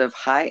signs of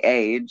high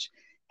age,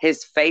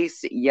 his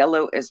face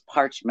yellow as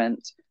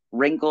parchment,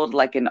 wrinkled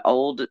like an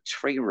old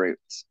tree root.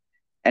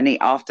 And he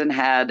often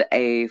had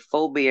a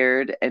full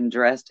beard and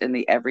dressed in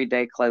the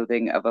everyday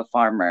clothing of a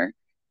farmer,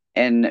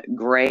 in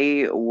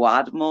gray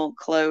wadmal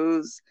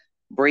clothes,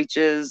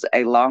 breeches,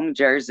 a long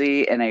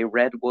jersey, and a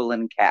red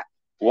woolen cap.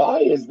 Why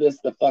is this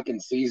the fucking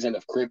season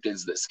of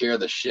cryptids that scare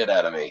the shit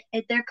out of me?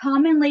 They're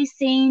commonly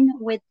seen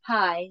with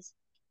pies.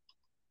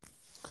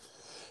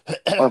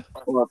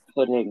 or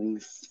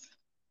puddings.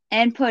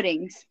 And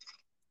puddings.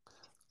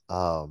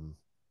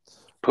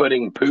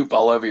 Putting poop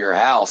all over your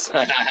house.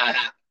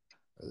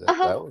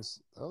 that was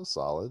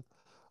solid.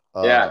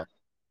 Yeah.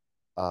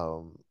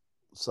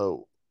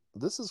 So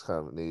this is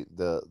kind of neat.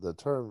 The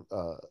term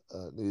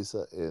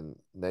Nisa in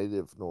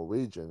native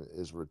Norwegian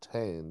is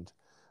retained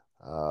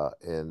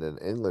in an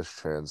English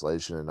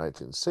translation in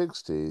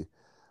 1960,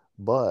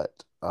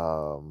 but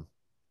in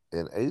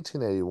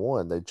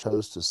 1881 they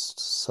chose to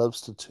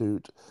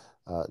substitute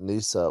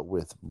Nisa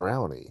with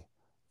brownie.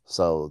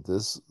 So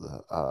this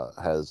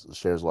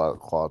shares a lot of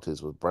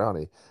qualities with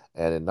brownie.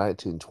 And in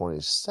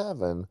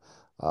 1927,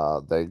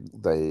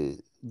 They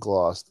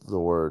glossed the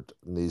word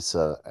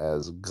Nisa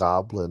as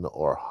goblin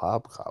or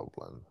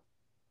hobgoblin.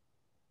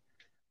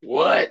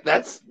 What?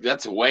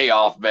 That's way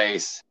off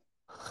base.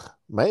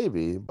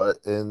 Maybe, but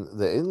in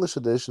the English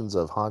editions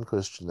of Hans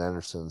Christian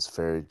Andersen's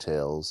fairy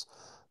tales,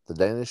 the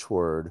Danish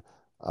word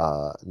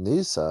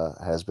Nisa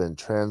has been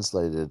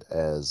translated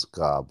as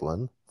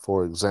goblin.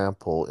 For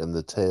example, in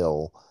the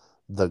tale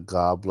The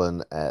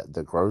Goblin at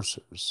the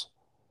Grocer's.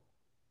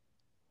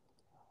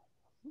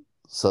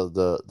 So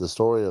the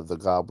story of the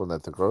goblin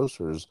at the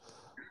grocer's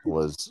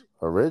was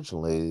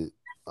originally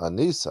a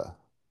Nisa.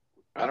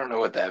 I don't know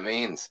what that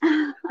means.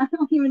 I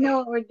don't even know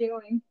what we're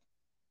doing.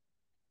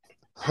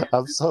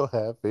 I'm so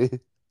happy.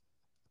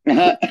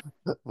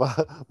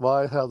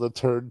 My how the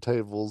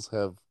turntables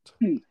have.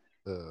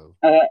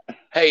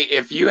 Hey,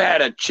 if you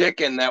had a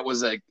chicken that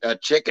was a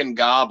chicken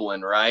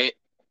goblin, right?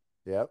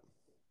 Yep.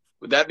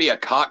 Would that be a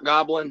cock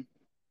goblin?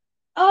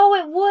 Oh,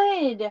 it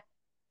would.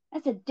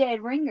 That's a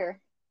dead ringer.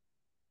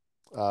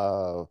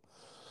 I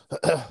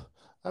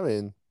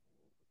mean,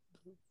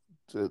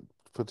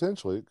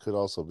 potentially it could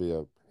also be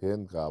a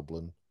hen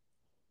goblin.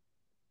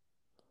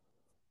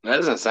 That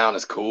doesn't sound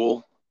as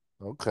cool.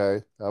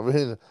 Okay, I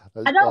mean,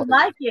 I don't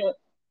like it.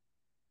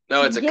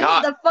 No, it's a Get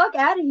cock. the fuck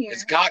out of here.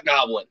 It's cock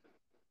goblin.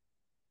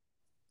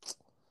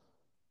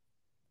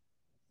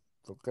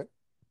 Okay.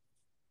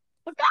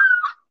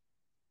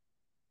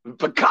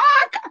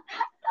 Peacock.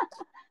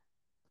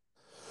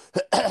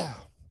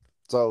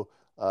 So,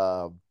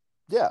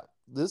 yeah,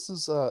 this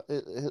is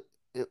it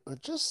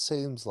just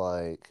seems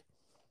like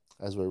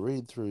as we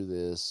read through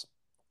this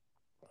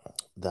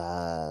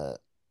that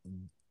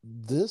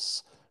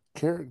this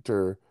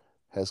character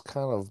has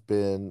kind of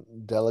been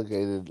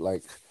delegated,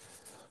 like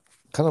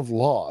kind of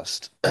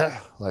lost.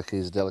 Like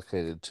he's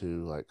delegated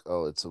to, like,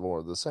 oh, it's more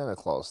of the Santa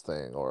Claus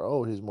thing, or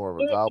oh, he's more of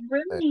a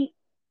goblin thing.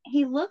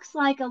 He looks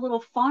like a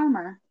little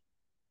farmer.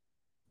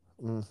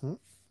 Mm-hmm.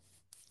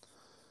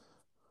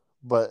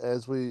 But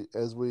as we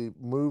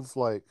move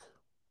like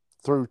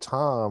through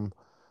time,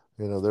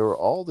 you know, there were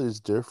all these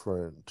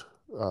different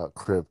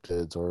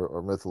cryptids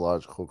or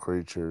mythological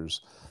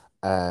creatures,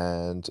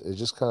 and it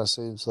just kind of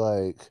seems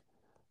like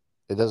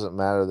it doesn't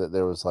matter that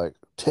there was like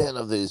 10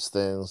 of these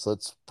things.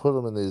 Let's put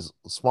them in these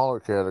smaller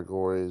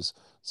categories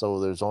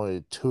so there's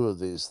only 2 of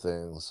these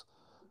things,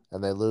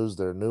 and they lose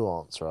their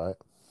nuance, right?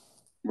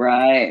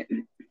 Right.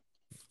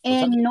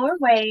 In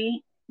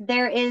Norway,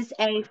 there is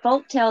a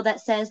folktale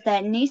that says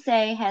that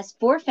Nisei has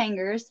 4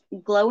 fingers,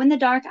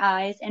 glow-in-the-dark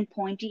eyes, and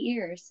pointy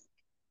ears.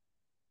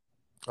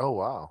 Oh,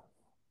 wow.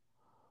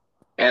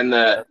 And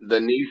the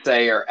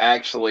Nisei are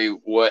actually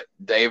what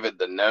David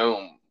the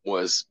Gnome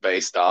was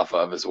based off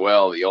of as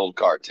well, the old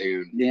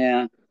cartoon.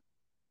 Yeah.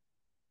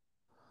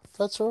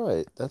 That's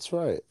right. That's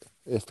right.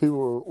 If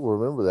people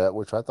remember that,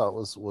 which I thought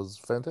was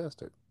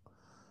fantastic.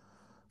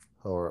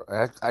 Or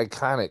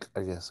iconic,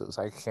 I guess it was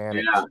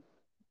iconic.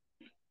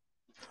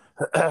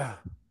 Yeah.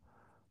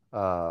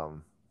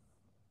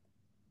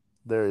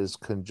 There is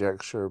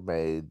conjecture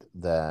made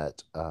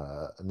that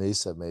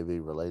Nisa may be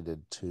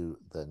related to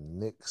the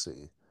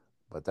Nixie,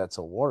 but that's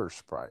a water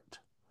sprite.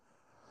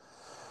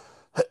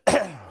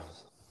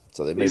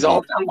 So these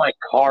all sound like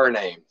car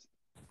names.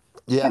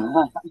 Yeah.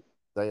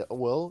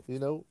 Well, you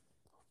know,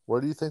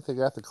 where do you think they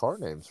got the car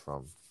names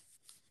from?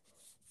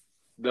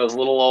 Those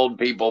little old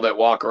people that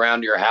walk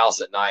around your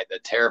house at night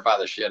that terrify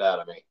the shit out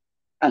of me.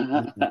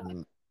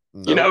 No.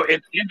 You know,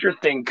 it's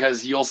interesting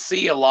because you'll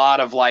see a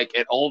lot of like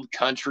at old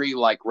country,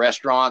 like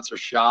restaurants or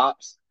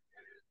shops,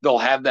 they'll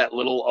have that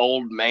little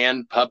old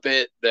man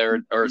puppet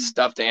there or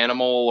stuffed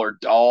animal or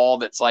doll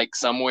that's like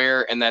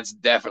somewhere, and that's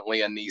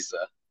definitely a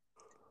Nisa.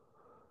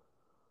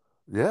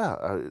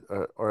 Yeah,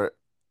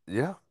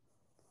 yeah,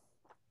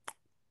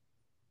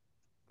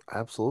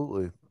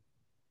 absolutely.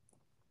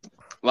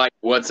 Like,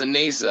 what's a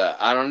Nisa?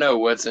 I don't know.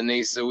 What's a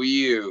Nisa with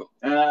you?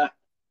 I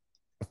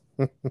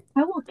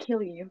will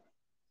kill you.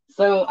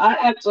 So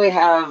I actually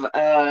have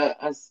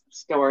a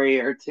story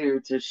or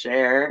two to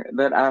share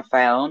that I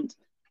found.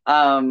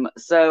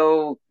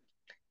 So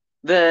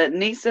the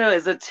Nisa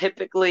is a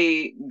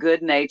typically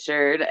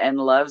good-natured and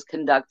loves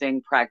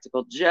conducting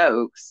practical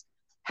jokes.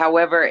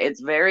 However,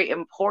 it's very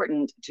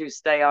important to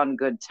stay on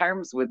good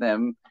terms with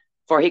him,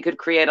 for he could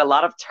create a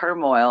lot of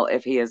turmoil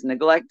if he is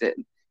neglected.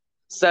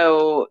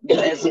 So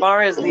as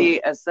far as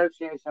the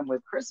association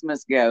with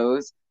Christmas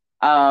goes,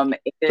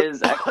 it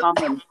is a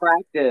common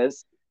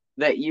practice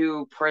that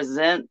you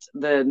present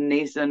the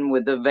Nisan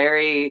with the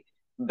very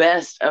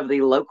best of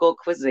the local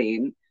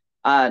cuisine.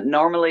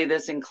 Normally,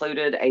 this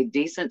included a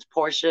decent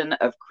portion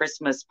of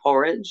Christmas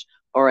porridge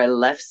or a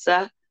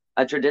lefse,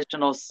 a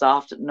traditional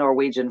soft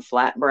Norwegian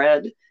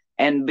flatbread,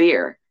 and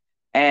beer.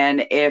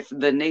 And if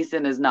the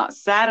Nisan is not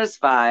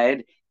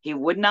satisfied, he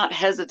would not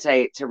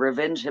hesitate to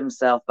revenge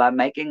himself by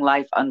making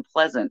life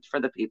unpleasant for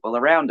the people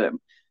around him.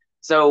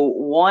 So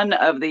one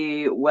of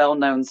the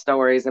well-known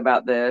stories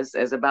about this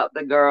is about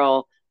the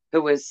girl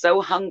who was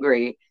so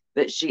hungry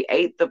that she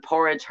ate the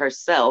porridge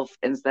herself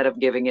instead of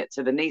giving it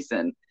to the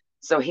Nisan.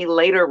 So he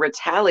later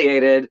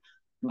retaliated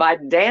by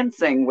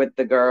dancing with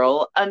the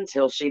girl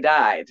until she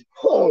died.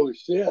 Oh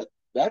shit,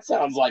 that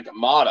sounds like a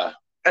motto.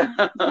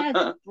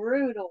 That's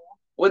brutal.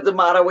 What's the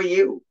motto with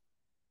you?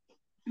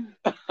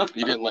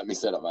 You didn't let me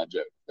set up my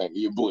joke. Thank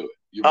you. You blew it.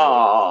 You blew it.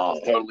 I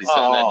was totally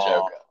setting that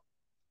joke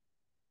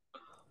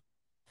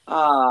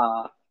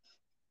up.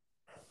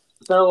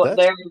 So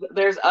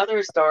there's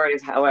other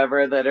stories,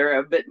 however, that are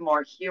a bit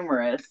more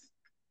humorous.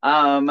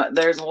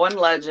 There's one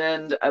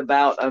legend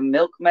about a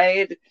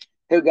milkmaid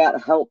who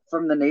got help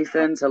from the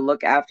Neeson to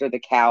look after the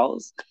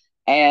cows.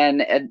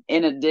 And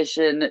in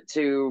addition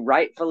to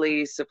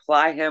rightfully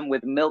supply him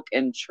with milk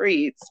and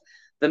treats,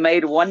 the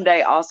maid one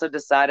day also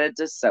decided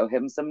to sew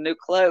him some new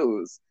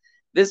clothes.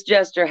 This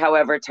gesture,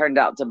 however, turned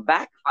out to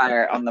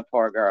backfire on the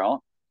poor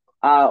girl.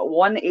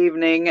 One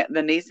evening,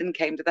 the Neeson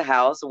came to the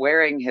house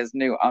wearing his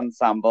new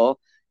ensemble.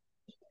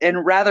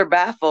 And rather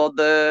baffled,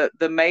 the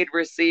maid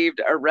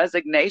received a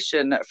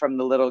resignation from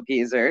the little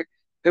geezer,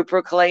 who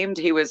proclaimed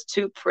he was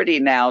too pretty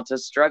now to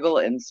struggle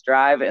and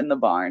strive in the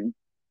barn.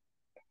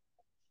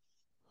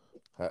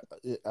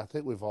 I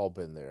think we've all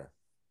been there.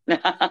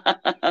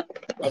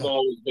 I've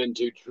always been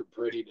too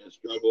pretty to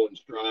struggle and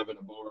strive in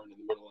a barn in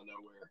the middle of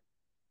nowhere.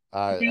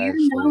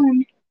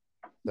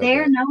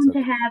 They're known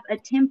to have a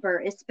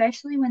temper,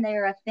 especially when they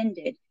are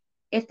offended.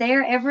 If they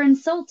are ever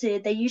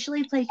insulted, they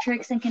usually play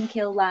tricks and can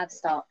kill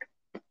livestock.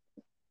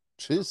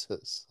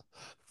 Jesus.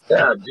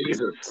 Yeah,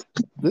 Jesus.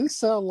 These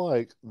sound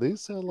like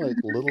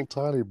little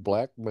tiny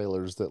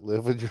blackmailers that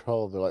live in your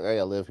home. They're like, hey,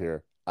 I live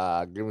here.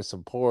 Give me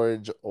some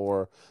porridge,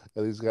 and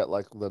he's got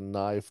like the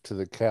knife to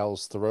the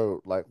cow's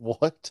throat. Like,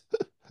 what?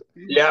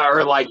 Yeah,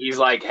 or like he's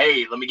like,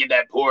 hey, let me get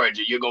that porridge,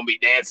 or you're gonna be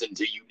dancing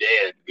till you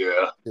dead,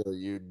 girl. Till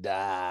you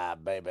die,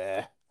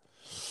 baby.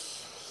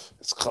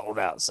 It's cold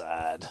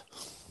outside.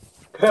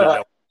 You know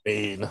what I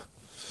mean?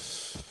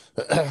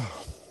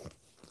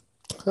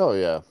 Oh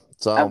yeah.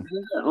 So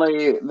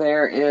apparently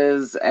there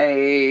is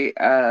a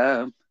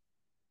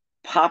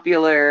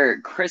popular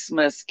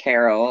Christmas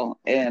carol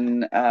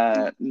in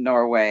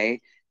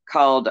Norway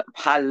called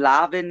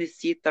Palavin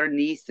Sitter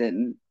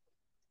Nisen,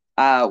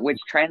 which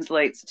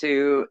translates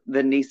to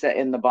the Nisa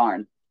in the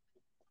barn.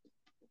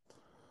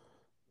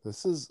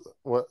 This is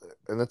what,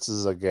 and this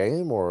is a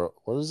game, or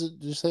what is it?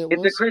 Did you say it was?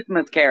 It's a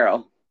Christmas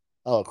carol.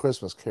 Oh, a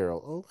Christmas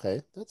carol.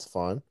 Okay, that's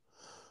fun.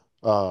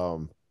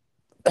 And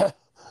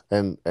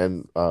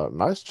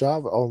nice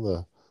job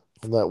on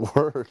that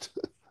word.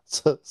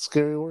 It's a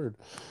scary word.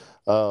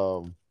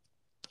 I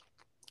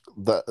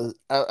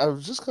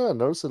was just kind of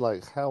noticing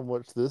like how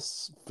much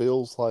this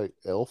feels like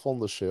Elf on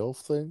the Shelf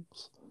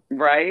things.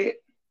 Right?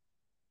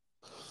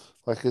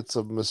 Like it's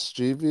a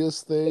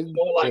mischievous thing. It's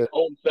more like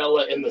old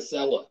fella in the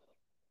cellar.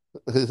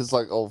 It's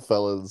like old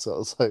fella in the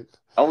cellar. It's like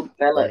old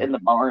fella in the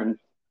barn.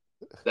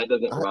 That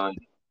doesn't rhyme.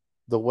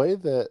 The way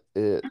that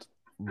it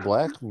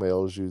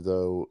blackmails you,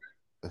 though,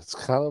 it's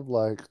kind of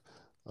like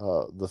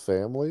The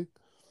Family.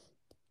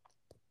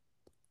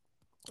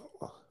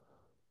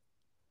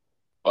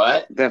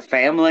 What? The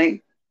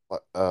Family?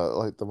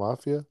 Like the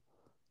Mafia?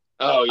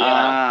 Oh,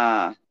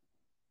 yeah.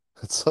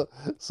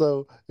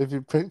 So if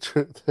you picture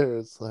it there,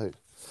 it's like,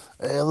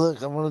 hey,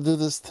 look, I'm going to do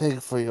this thing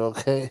for you,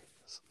 okay?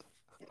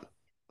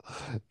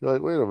 You're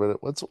like, wait a minute,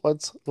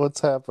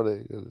 what's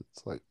happening? And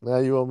it's like, now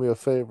you owe me a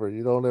favor.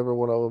 You don't ever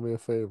want to owe me a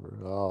favor.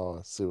 Oh,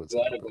 I see what's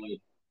happening.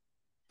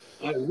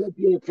 I hope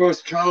your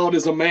first child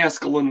is a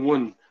masculine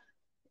one.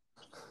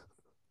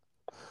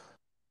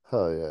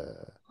 Oh yeah.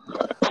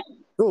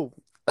 Cool.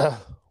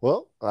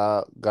 Well,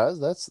 guys,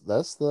 that's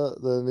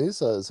the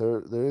Nisa. Is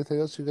there anything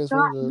else you guys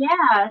want to?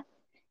 Yeah.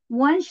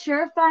 One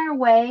surefire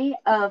way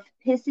of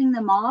pissing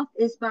them off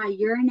is by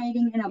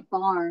urinating in a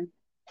barn.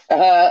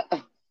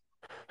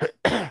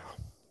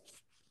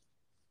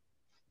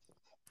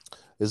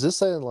 Is this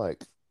saying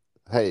like,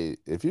 hey,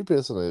 if you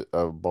piss in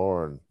a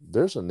barn,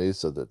 there's a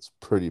Nisa that's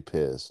pretty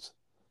pissed.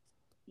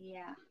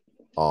 Yeah.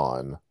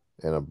 On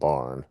in a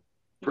barn.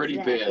 Pretty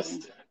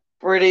pissed.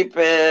 Pretty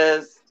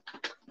pissed.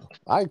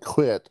 I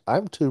quit.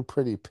 I'm too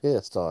pretty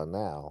pissed on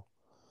now.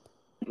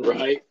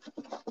 Right.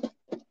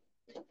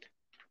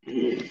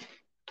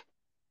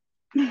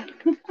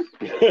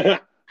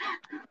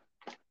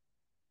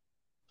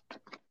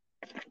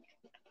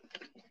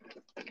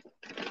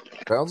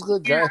 Sounds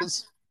good,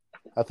 guys.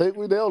 I think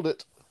we nailed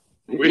it.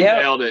 We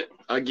nailed it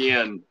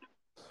again.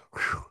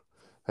 Whew.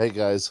 Hey,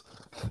 guys,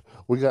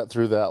 we got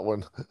through that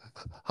one.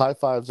 High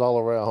fives all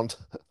around.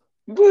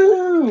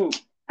 Woo!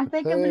 I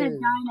think I'm going to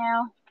die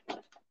now.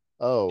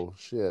 Oh,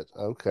 shit.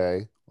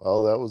 Okay.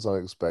 Well, that was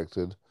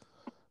unexpected.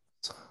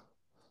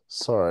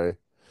 Sorry.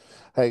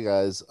 Hey,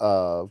 guys,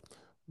 tune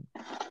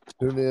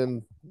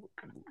in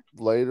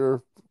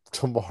later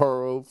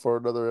tomorrow for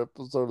another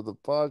episode of the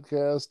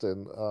podcast,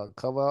 and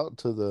come out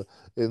to the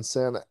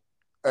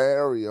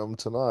Insanarium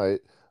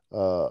tonight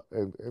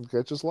and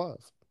catch us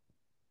live.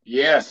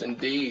 Yes,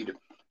 indeed.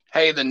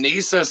 Hey, the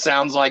Nisa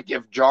sounds like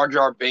if Jar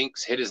Jar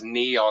Binks hit his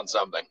knee on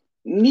something.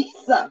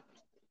 Nisa.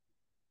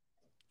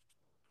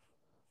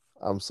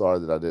 I'm sorry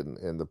that I didn't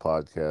end the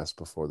podcast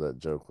before that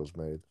joke was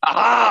made.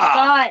 Ah!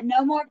 God,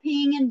 no more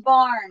peeing in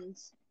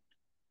barns.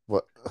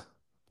 What?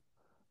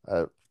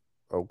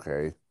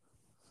 Okay,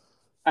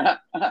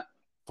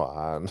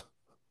 fine.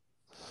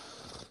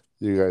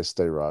 You guys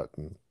stay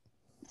rotten.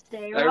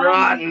 Stay They're rotten.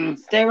 rotten.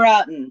 Stay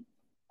rotten.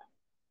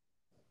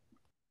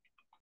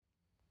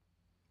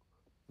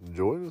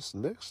 Join us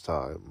next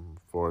time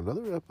for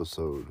another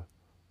episode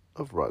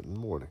of Rotten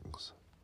Mornings.